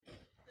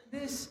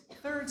this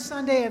third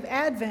Sunday of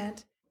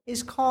Advent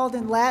is called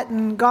in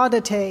Latin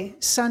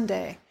Gaudete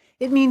Sunday.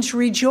 It means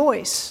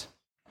rejoice.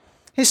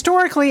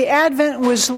 Historically, Advent was